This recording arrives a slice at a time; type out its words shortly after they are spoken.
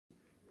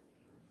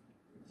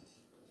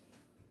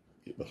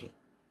pasó?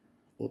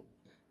 O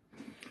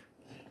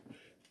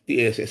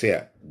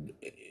sea,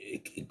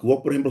 en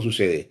Cuba, por ejemplo,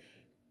 sucede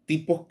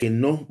tipos que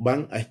no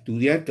van a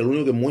estudiar, que lo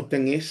único que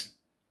muestran es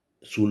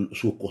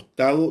su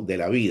costado de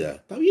la vida.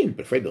 Está bien,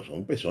 perfecto,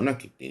 son personas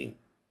que tienen,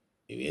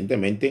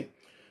 evidentemente,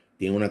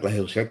 tienen una clase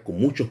social con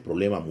muchos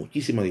problemas,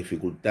 muchísimas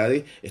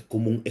dificultades, es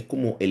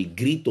como el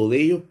grito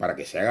de ellos para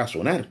que se haga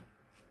sonar.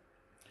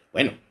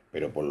 Bueno,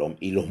 pero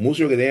y los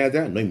músicos que tienen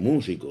atrás, no hay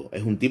músico,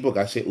 es un tipo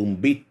que hace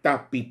un beat,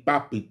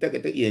 pipa, pita,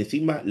 y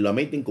encima lo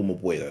meten como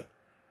pueda.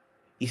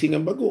 Y sin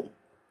embargo,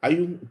 hay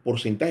un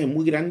porcentaje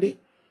muy grande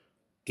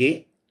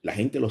que la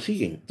gente lo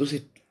sigue.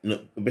 Entonces,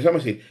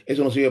 empezamos a decir,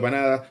 eso no sirve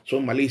para nada,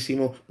 son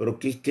malísimos, pero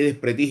qué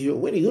desprestigio.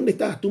 Bueno, ¿y dónde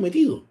estabas tú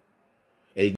metido?